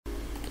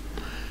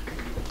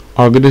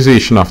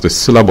Organization of the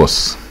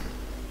syllabus.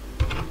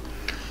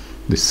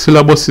 The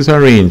syllabus is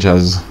arranged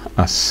as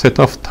a set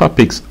of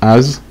topics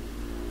as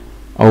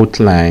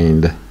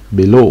outlined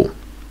below.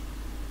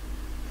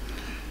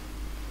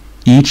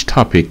 Each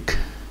topic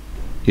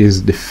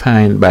is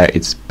defined by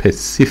its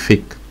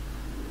specific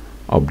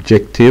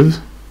objective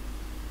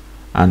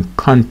and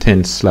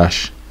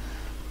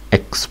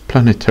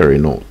content/explanatory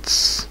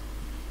notes.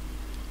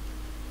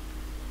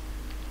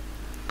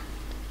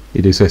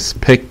 It is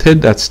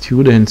expected that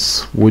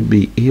students would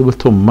be able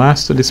to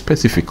master the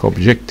specific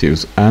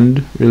objectives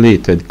and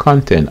related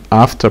content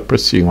after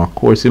pursuing a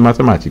course in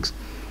mathematics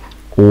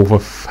over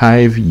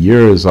 5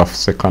 years of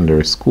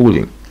secondary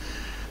schooling.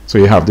 So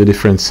you have the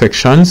different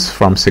sections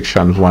from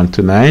sections 1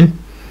 to 9.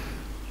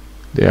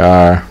 There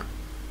are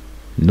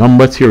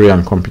number theory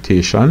and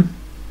computation,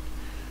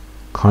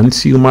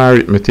 consumer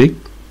arithmetic,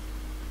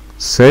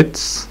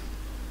 sets,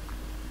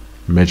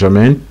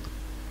 measurement,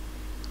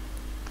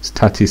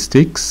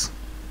 statistics,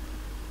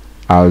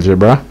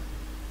 algebra,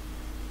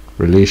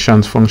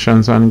 relations,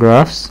 functions and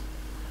graphs,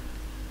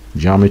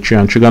 geometry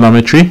and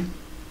trigonometry,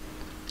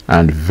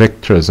 and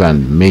vectors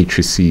and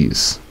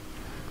matrices.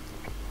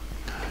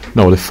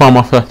 Now the form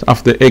of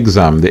the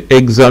exam. The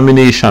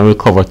examination will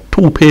cover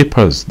 2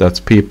 papers. That's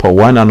paper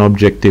 1, an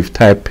objective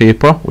type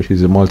paper, which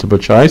is a multiple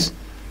choice,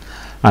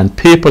 and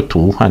paper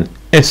 2, an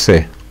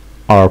essay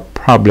or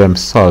problem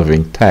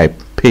solving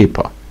type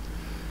paper.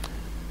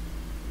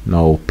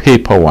 Now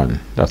paper 1,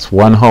 that's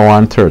 1 hour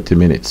and 30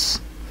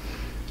 minutes.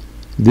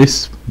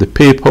 The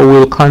paper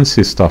will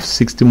consist of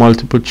 60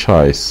 multiple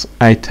choice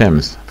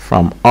items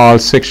from all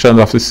sections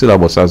of the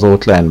syllabus as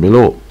outlined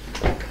below.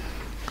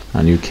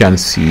 And you can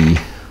see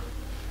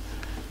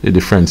the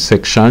different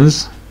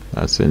sections.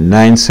 That's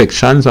 9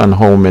 sections and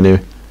how many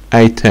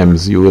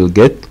items you will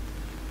get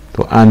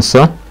to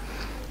answer.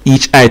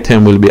 Each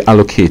item will be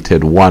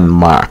allocated 1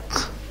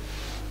 mark.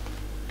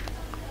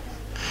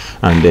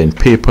 And then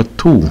paper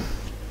 2,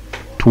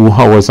 2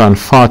 hours and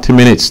 40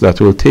 minutes that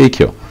will take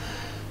you.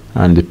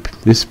 And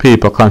this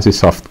paper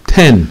consists of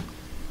 10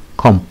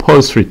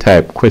 compulsory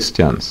type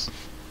questions.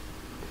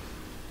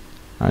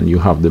 And you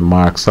have the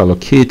marks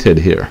allocated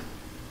here.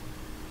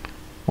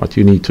 What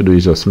you need to do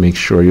is just make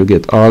sure you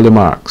get all the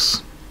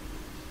marks.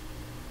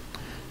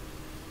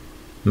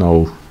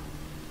 Now,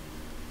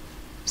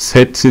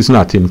 sets is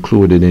not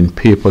included in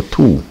paper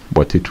 2,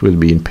 but it will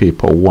be in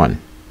paper 1.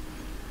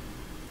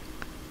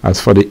 As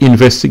for the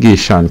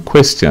investigation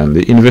question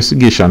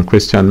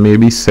may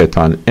be set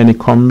on any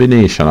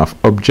combination of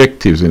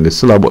objectives in the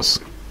syllabus.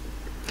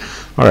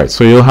 Alright,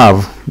 so you'll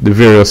have the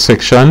various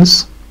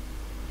sections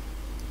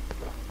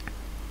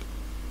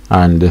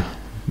and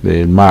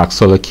the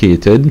marks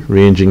allocated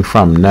ranging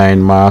from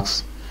 9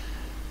 marks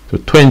to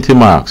 20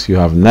 marks. You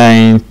have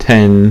 9,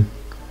 10,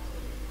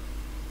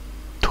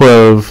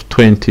 12,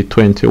 20,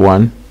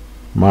 21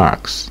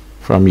 marks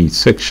from each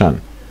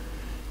section.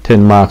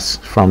 10 marks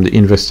from the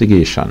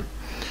investigation.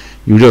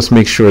 You just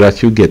make sure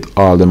that you get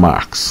all the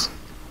marks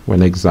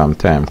when exam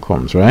time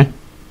comes, right?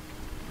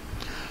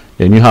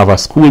 Then you have a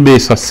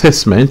school-based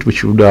assessment,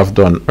 which you would have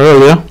done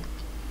earlier.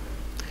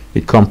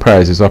 It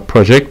comprises a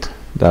project,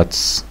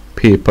 that's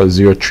paper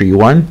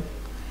 031.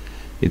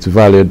 It's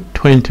valued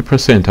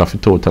 20% of the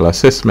total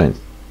assessment.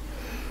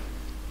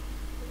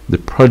 The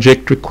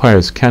project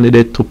requires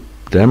candidates to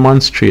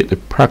demonstrate the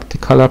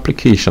practical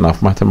application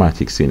of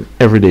mathematics in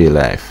everyday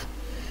life.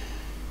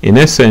 In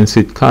essence,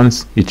 it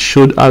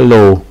should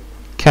allow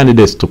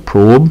candidates to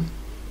probe,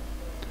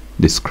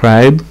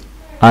 describe,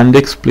 and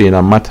explain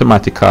a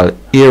mathematical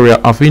area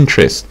of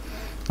interest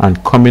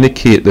and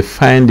communicate the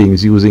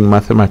findings using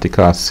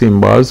mathematical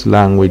symbols,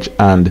 language,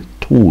 and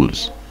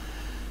tools.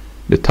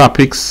 The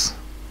topics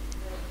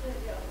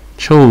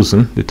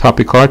chosen, the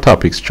topic or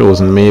topics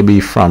chosen may be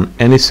from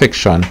any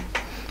section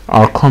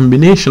or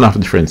combination of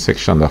different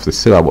sections of the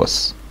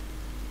syllabus.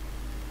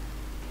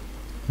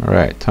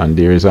 Alright, and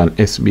there is an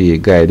SBA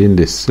guide in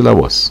this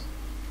syllabus.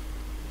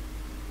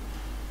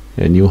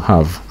 And you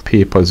have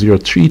paper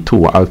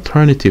 032,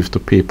 alternative to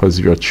paper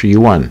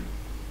 031.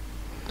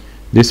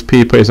 This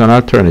paper is an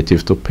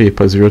alternative to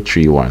paper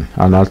 031,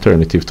 an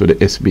alternative to the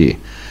SBA,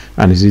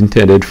 and is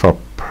intended for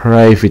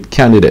private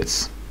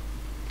candidates,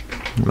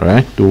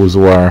 right? Those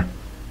who are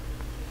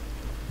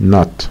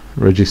not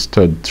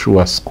registered through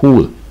a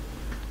school,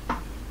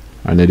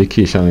 an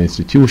educational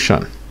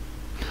institution.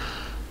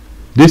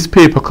 This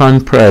paper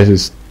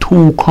comprises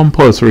 2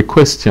 compulsory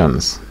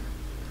questions.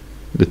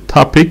 The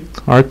topic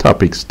or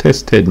topics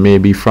tested may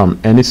be from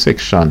any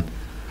section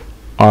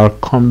or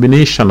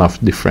combination of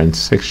different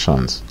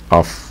sections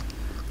of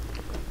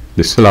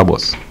the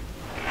syllabus.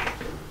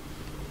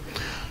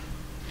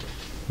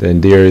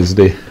 Then there is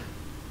the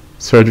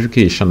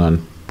certification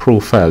and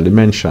profile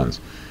dimensions.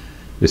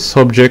 The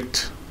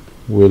subject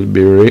will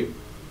be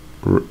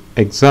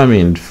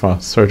examined for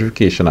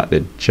certification at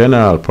the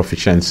general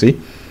proficiency.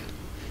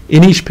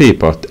 In each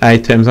paper,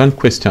 items and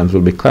questions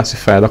will be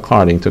classified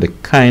according to the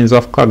kinds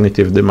of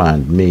cognitive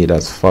demand made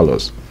as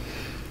follows.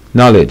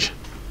 Knowledge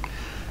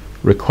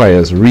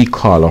requires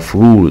recall of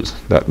rules,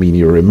 that means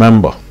you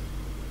remember.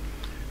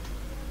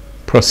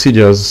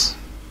 procedures,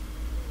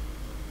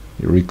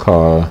 you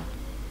recall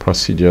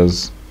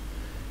procedures,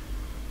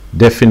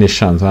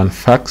 definitions and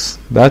facts,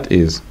 that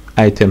is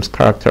items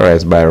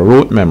characterized by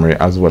rote memory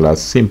as well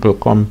as simple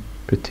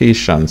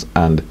computations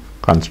and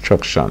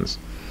constructions.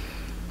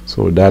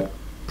 So that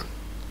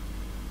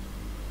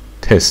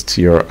tests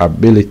your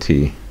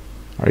ability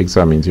or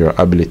examines your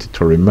ability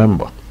to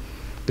remember.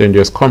 Then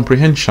there's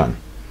comprehension.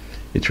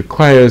 It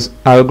requires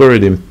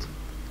algorithmic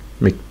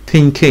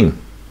thinking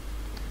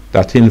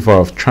that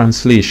involves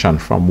translation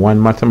from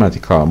one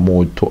mathematical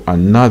mode to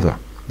another.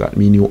 That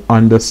means you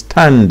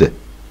understand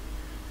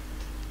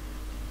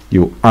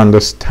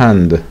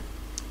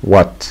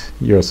what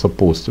you're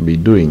supposed to be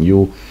doing.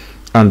 You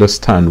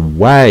understand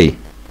why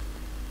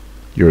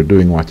you're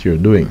doing what you're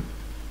doing.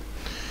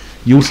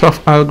 Use of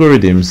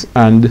algorithms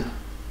and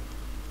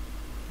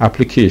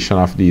application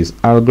of these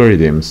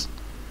algorithms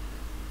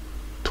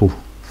to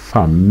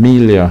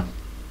familiar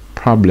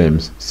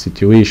problems,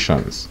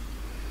 situations.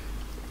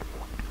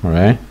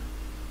 Alright?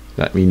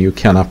 That means you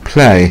can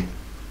apply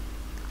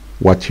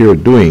what you're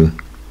doing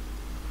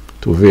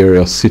to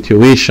various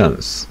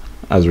situations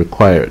as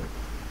required.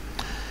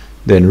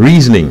 Then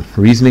reasoning.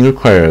 Reasoning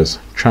requires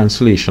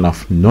translation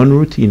of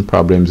non-routine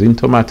problems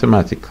into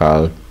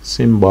mathematical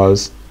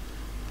symbols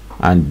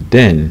and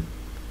then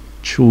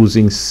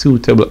choosing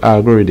suitable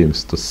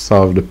algorithms to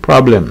solve the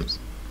problems.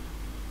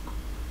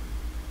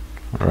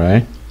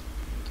 Alright?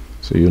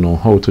 So you know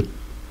how to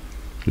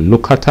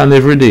look at an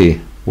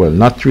everyday, well,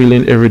 not really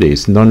an everyday,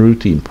 it's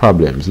non-routine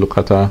problems. Look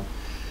at a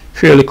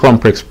fairly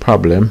complex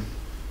problem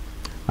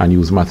and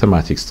use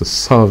mathematics to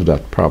solve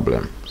that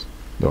problem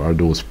or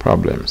those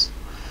problems.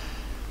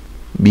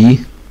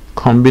 B.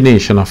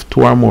 Combination of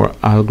two or more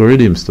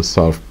algorithms to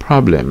solve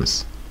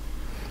problems.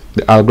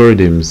 The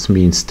algorithms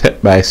mean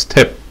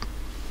step-by-step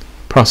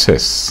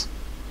process.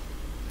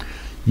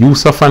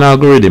 Use of an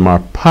algorithm or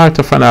part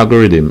of an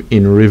algorithm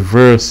in a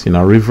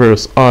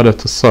reverse order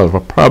to solve a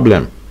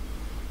problem.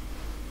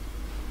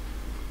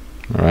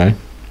 Alright,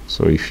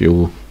 so if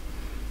you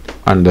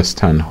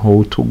understand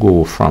how to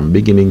go from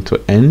beginning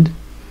to end,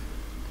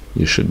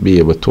 you should be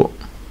able to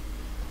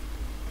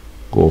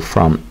go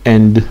from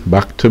end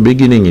back to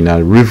beginning in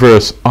a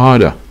reverse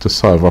order to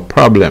solve a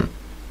problem.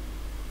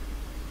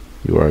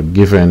 You are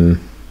given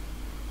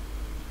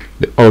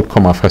the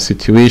outcome of a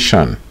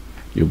situation.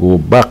 You go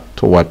back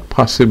to what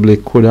possibly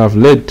could have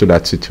led to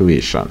that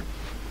situation.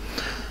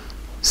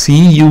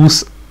 C.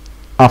 Use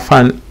of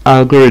an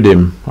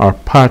algorithm or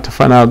part of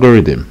an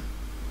algorithm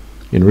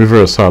in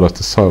reverse order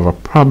to solve a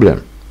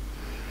problem.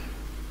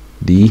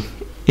 D.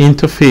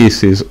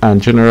 Interfaces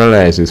and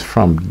generalizes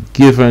from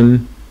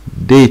given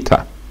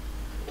data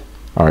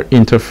or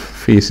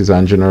interfaces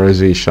and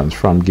generalizations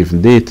from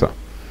given data.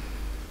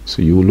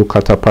 So you look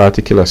at a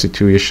particular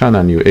situation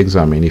and you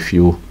examine if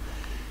you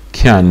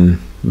can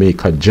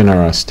make a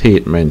general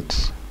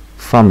statement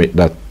from it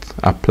that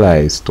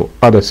applies to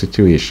other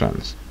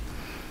situations.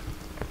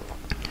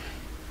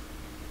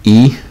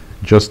 E.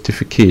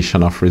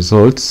 Justification of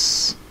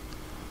results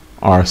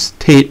or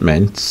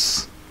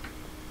statements.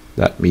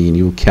 That means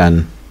you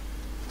can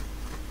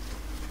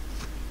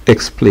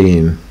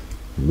explain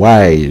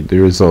why the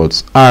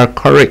results are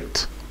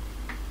correct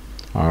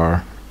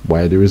or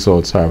why the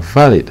results are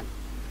valid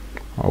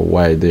or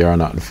why they are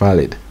not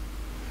valid.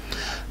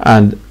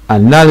 And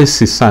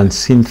analysis and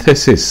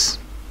synthesis.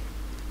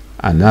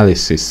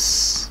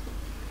 Analysis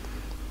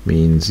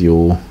means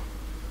you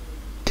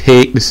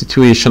take the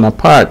situation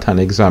apart and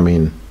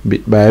examine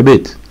bit by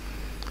bit.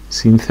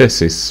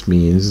 Synthesis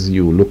means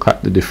you look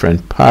at the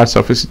different parts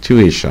of a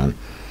situation,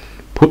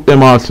 put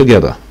them all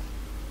together,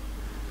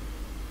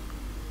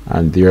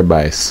 and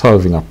thereby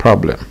solving a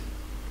problem.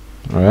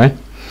 Alright?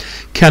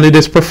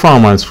 Candidates'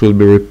 performance will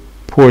be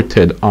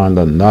reported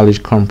under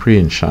knowledge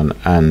comprehension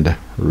and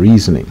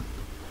reasoning.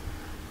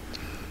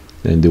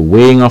 Then the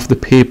weighing of the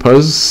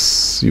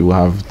papers, you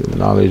have the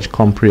knowledge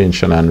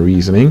comprehension and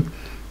reasoning.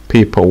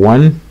 Paper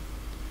 1,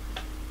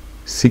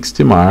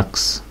 60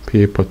 marks.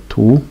 Paper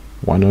 2,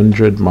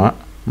 100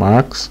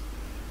 marks.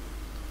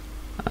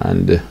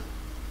 And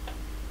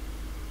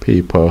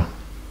paper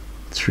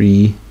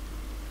 3,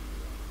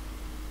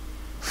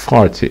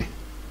 40.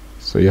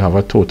 So you have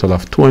a total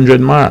of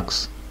 200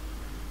 marks.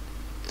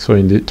 So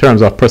in the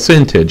terms of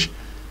percentage,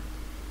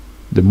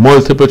 the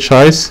multiple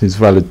choice is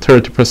valid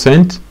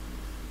 30%.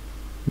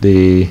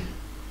 The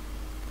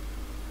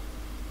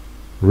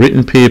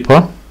written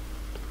paper,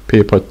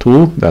 paper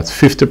 2, that's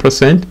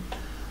 50%.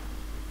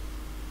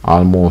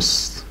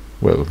 Almost,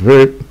 well,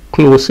 very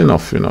close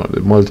enough, you know. The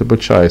multiple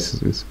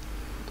choice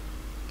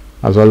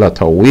has a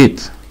lot of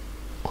weight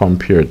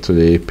compared to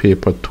the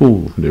paper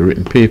 2, the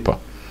written paper.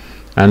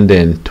 And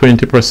then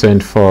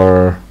 20%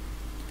 for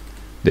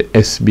the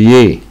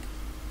SBA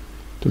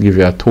to give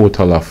you a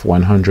total of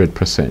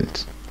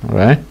 100%.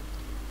 Alright?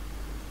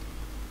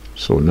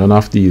 So none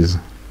of these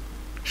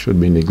should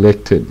be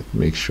neglected.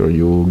 Make sure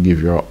you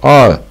give your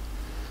all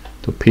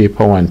to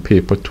paper 1,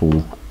 paper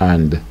 2,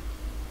 and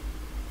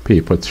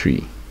paper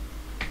 3.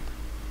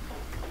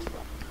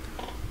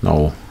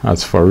 Now,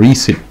 as for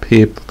receipt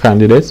paper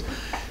candidates,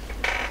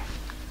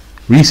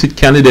 receipt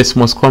candidates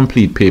must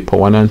complete paper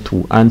 1 and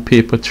 2 and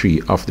paper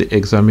 3 of the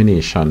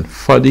examination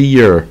for the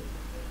year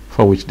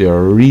for which they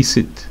are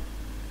re-register.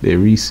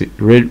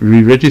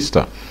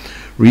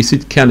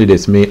 Receipt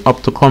candidates may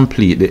opt to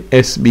complete the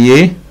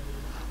SBA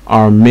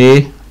or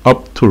may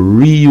opt to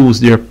reuse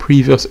their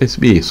previous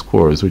SBA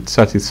scores, which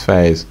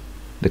satisfies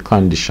the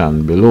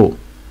condition below.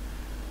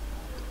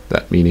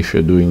 That means if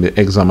you're doing the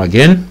exam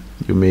again,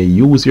 you may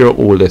use your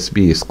old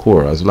SBA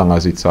score as long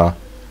as it's a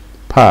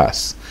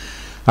pass.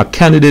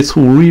 Candidates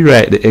who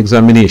rewrite the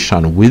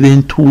examination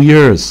within 2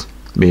 years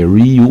may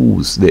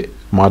reuse the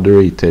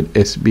moderated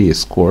SBA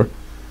score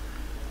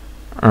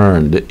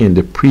earned in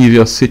the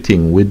previous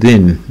sitting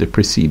within the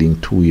preceding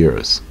 2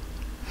 years.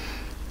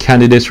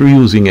 Candidates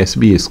reusing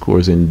SBA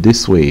scores in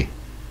this way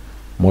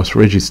must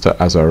register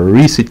as a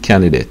receipt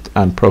candidate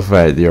and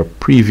provide their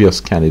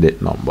previous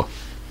candidate number.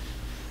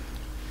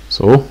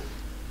 So,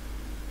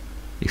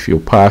 if you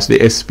pass the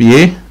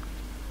SBA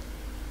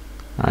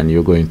and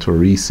you're going to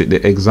resit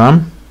the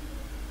exam,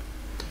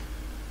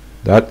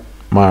 that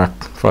mark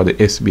for the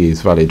SBA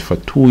is valid for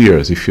 2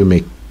 years. If you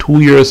make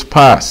 2 years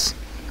pass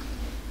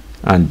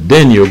and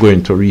then you're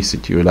going to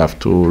resit, you will have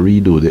to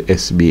redo the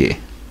SBA.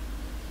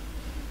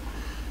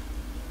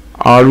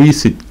 All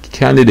resit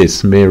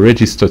candidates may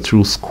register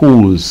through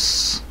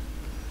schools,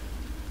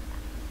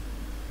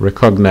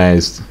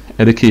 recognized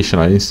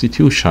educational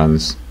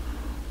institutions,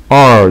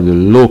 or the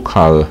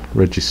local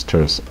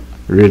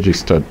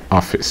registered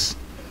office.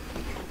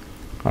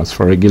 As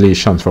for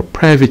regulations for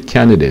private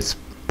candidates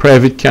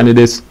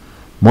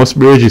must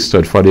be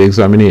registered for the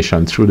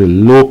examination through the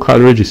local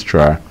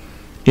registrar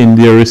in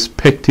their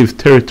respective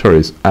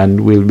territories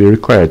and will be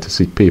required to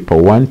sit paper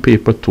 1,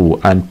 paper 2,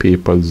 and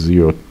paper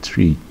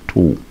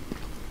 032.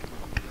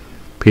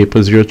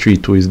 Paper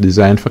 032 is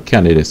designed for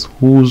candidates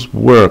whose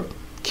work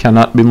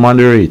cannot be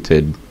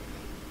moderated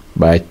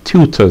by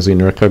tutors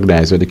in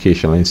recognized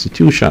educational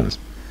institutions.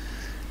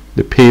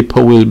 The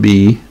paper will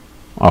be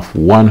of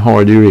 1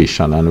 hour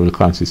duration and will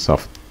consist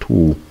of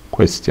 2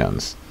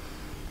 questions.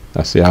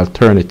 That's the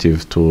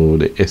alternative to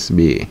the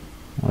SBA.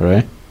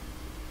 Alright.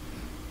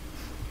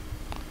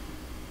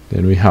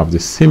 Then we have the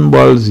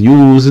symbols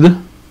used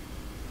in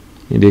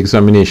the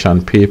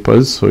examination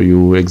papers. So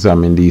you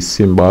examine these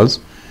symbols.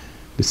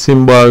 The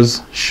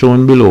symbols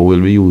shown below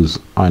will be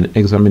used on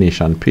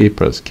examination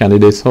papers.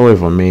 Candidates,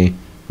 however, may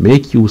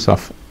make use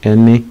of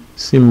any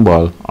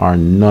symbol or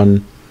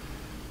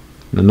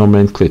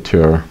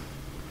nomenclature,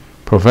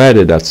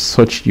 provided that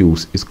such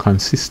use is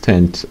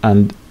consistent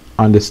and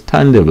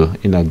understandable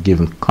in a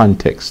given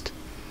context.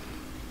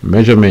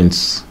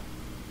 Measurements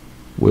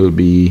will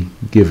be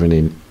given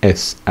in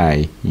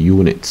SI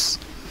units.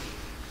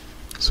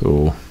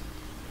 So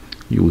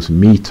use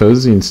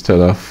meters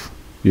instead of,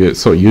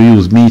 so you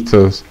use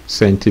meters,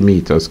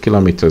 centimeters,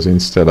 kilometers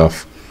instead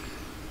of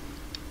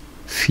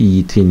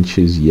feet,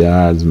 inches,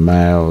 yards,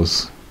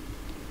 miles.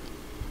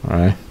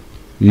 Alright,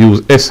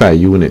 use SI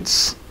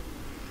units.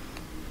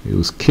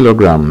 Use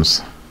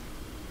kilograms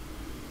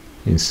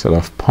instead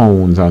of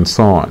pounds and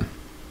so on.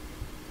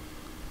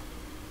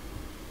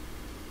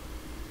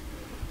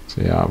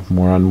 So you have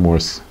more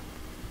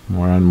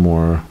and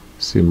more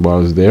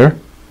symbols there.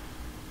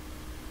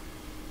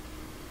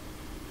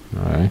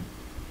 Alright.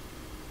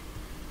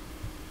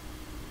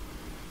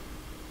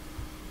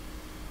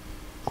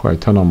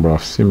 Quite a number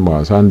of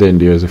symbols, and then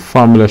there's a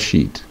formula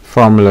sheet,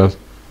 formula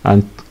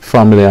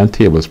and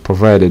tables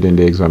provided in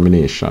the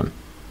examination.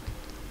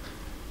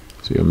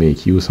 So you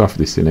make use of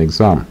this in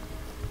exam.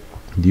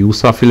 The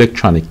use of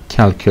electronic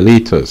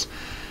calculators.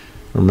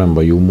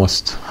 Remember, you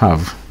must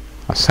have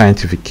a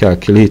scientific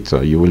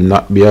calculator. You will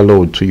not be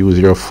allowed to use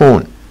your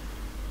phone.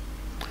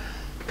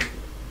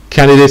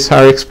 Candidates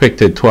are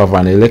expected to have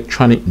an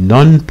electronic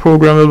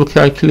non-programmable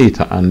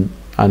calculator and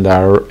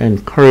are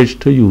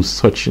encouraged to use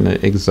such an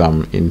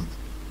exam in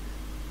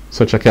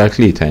such a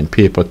calculator in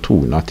paper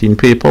 2, not in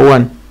paper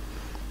 1.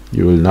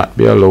 You will not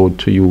be allowed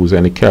to use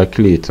any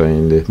calculator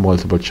in the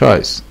multiple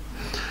choice.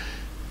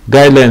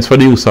 Guidelines for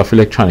the use of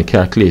electronic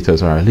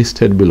calculators are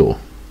listed below.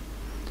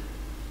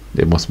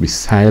 They must be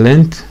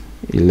silent.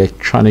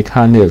 Electronic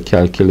handheld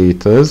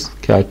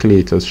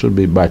calculators should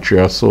be battery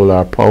or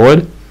solar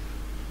powered.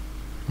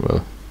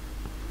 Well,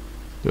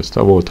 just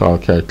about all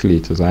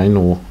calculators I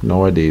know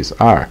nowadays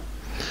are.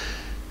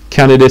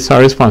 Candidates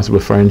are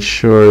responsible for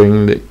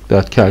ensuring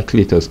that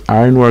calculators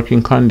are in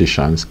working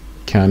conditions.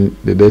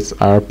 Candidates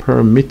are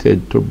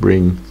permitted to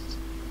bring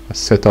a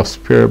set of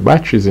spare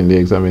batteries in the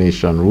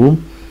examination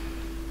room.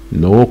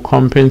 No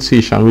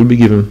compensation will be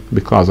given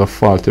because of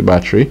faulty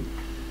battery.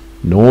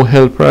 No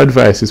help or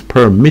advice is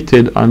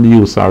permitted on the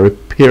use or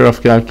repair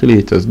of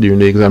calculators during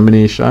the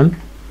examination.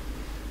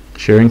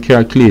 Sharing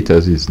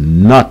calculators is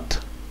not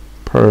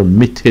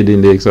permitted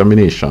in the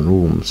examination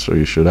room, so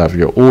you should have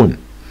your own.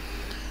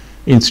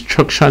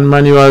 Instruction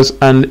manuals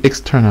and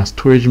external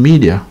storage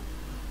media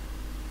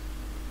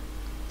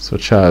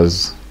such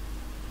as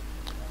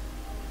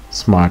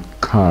smart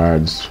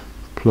cards,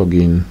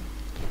 plug-in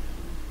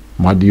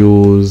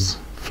modules,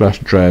 flash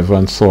drive,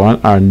 and so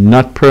on, are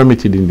not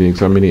permitted in the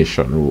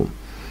examination room.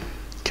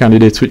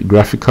 Candidates with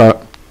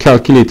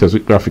calculators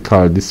with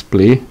graphical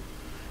display,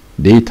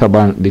 data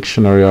bank,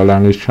 dictionary, or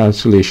language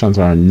translations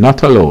are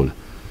not allowed.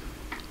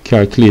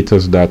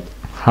 Calculators that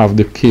have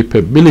the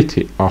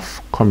capability of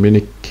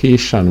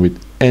communication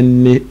with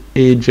any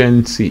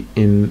agency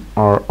in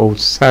or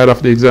outside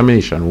of the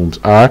examination rooms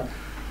are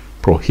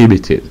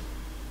prohibited.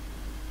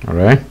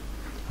 Alright,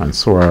 and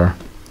so are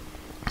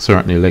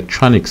certain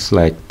electronics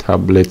like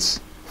tablets,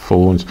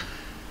 phones,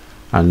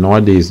 and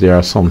nowadays there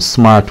are some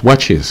smart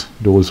watches.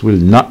 Those will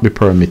not be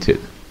permitted.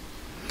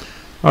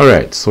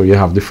 Alright, so you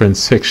have different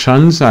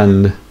sections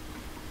and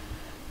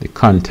the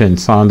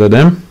contents under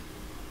them,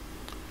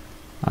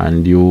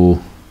 and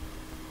you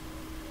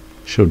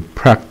should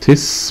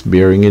practice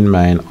bearing in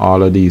mind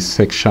all of these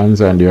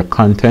sections and their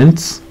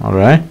contents.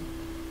 Alright,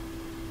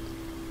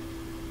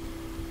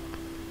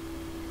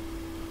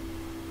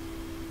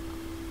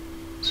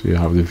 so you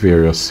have the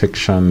various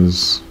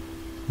sections.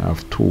 I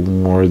have two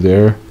more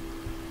there.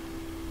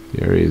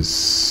 There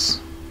is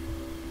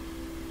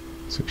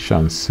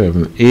section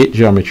 7-8,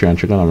 geometry and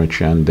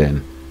trigonometry, and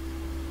then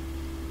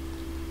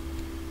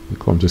we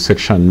come to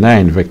section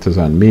 9, vectors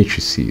and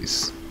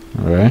matrices.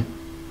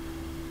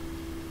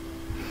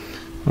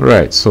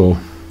 Alright, so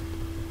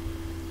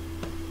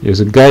here's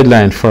a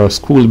guideline for a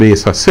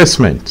school-based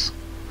assessment.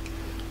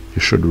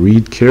 You should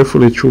read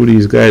carefully through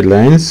these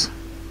guidelines,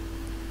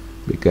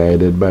 be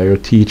guided by your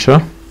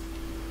teacher,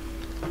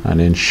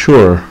 and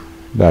ensure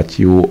that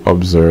you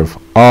observe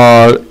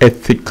all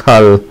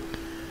ethical,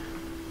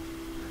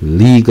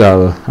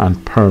 legal,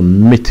 and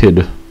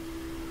permitted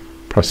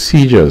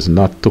procedures,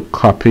 not to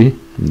copy,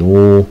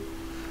 no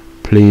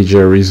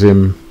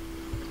plagiarism.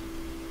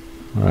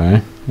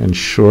 Alright,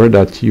 ensure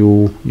that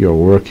your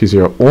work is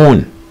your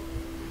own.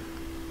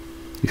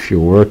 If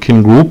you work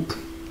in group,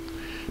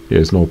 there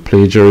is no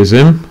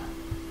plagiarism,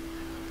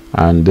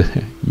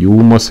 and you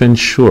must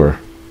ensure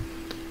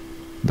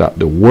that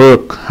the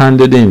work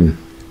handed in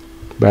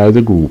by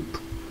the group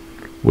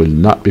will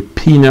not be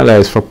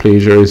penalized for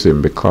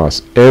plagiarism,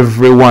 because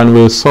everyone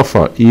will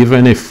suffer.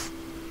 Even if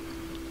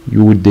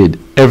you did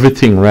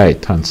everything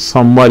right and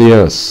somebody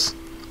else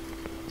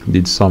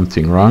did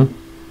something wrong,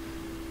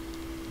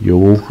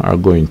 you are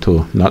going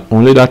to, not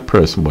only that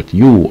person, but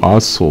you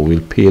also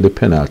will pay the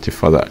penalty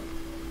for that.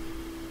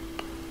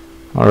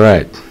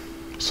 Alright,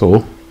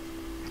 so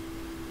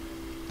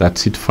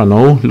that's it for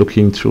now.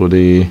 Looking through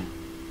the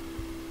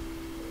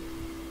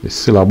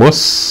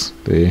syllabus,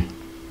 the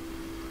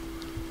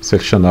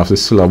section of the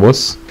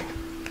syllabus.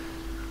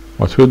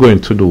 What we're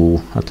going to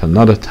do at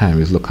another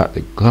time is look at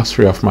the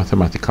glossary of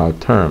mathematical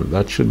terms.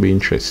 That should be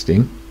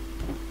interesting.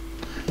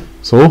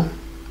 So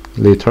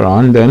later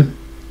on then,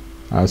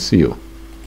 I'll see you.